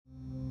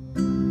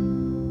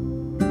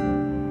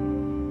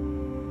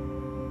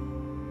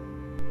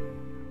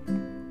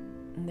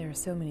are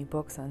so many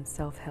books on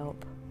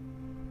self-help.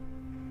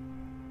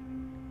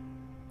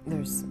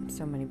 There's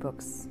so many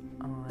books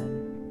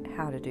on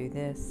how to do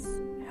this,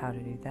 how to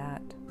do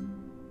that.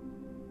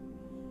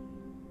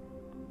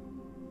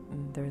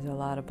 There's a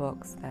lot of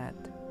books that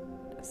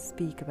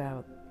speak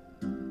about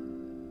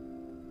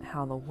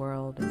how the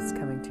world is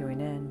coming to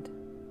an end.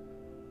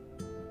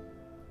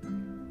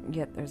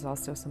 Yet there's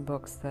also some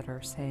books that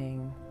are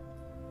saying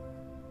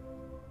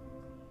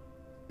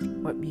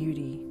what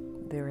beauty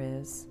there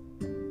is.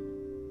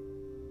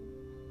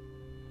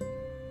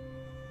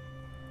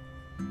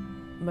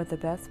 But the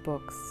best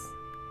books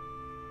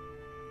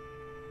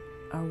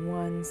are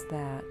ones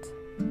that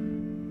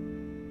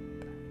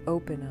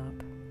open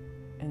up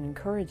and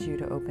encourage you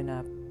to open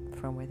up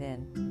from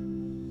within.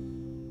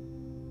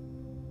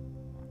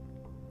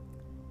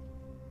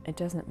 It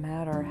doesn't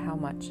matter how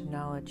much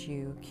knowledge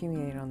you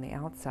accumulate on the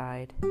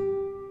outside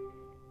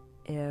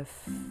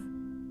if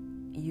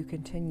you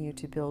continue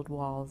to build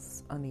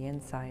walls on the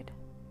inside.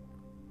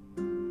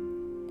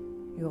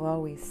 You'll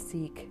always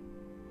seek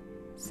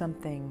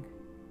something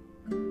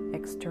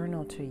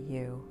external to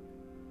you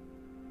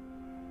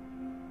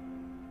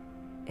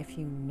if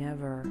you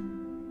never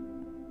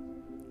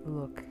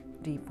look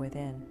deep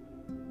within.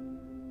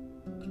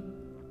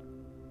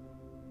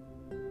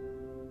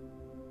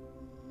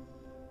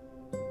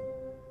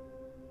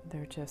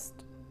 There are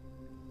just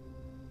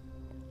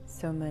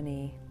so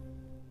many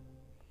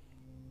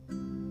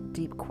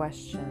deep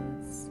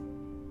questions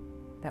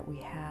that we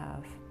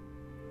have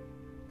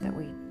that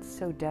we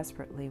so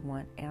desperately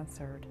want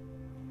answered.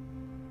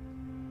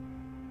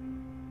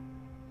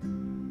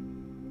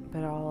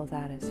 But all of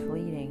that is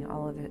fleeting.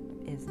 All of it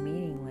is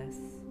meaningless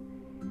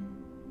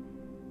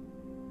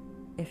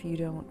if you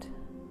don't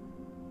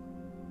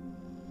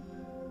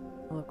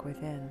look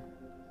within.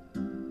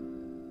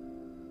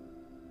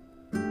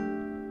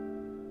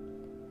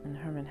 And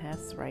Hermann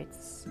Hesse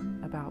writes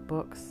about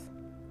books.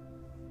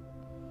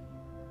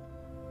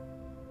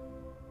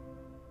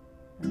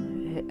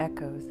 It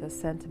echoes the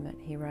sentiment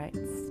he writes.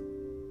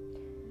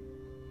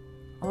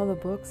 All the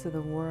books of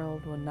the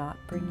world will not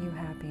bring you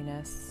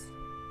happiness,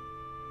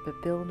 but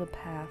build a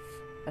path,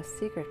 a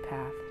secret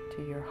path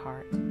to your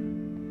heart.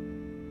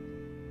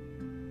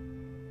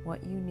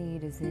 What you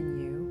need is in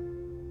you.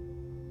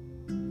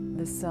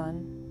 The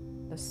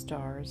sun, the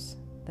stars,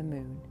 the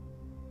moon.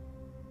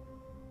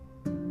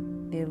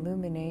 The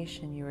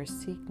illumination you are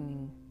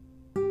seeking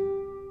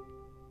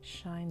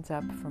shines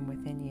up from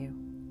within you.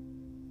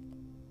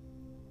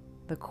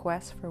 The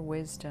quest for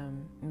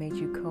wisdom made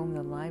you comb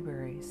the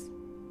libraries.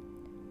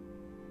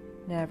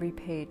 Now every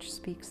page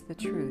speaks the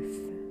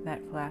truth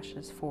that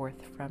flashes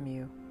forth from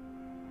you.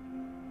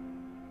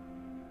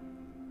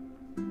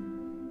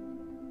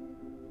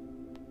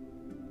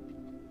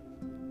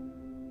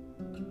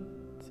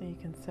 So you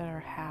consider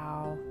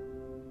how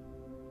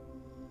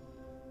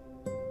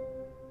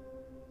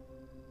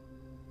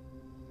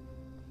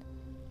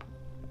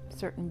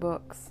certain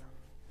books,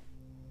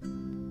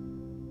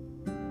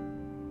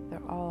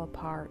 they're all a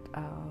part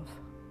of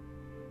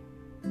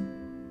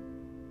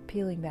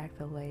peeling back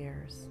the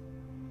layers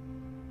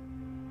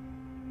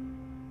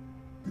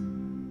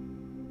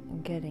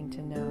and getting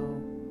to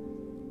know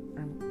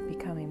and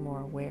becoming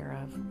more aware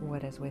of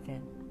what is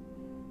within.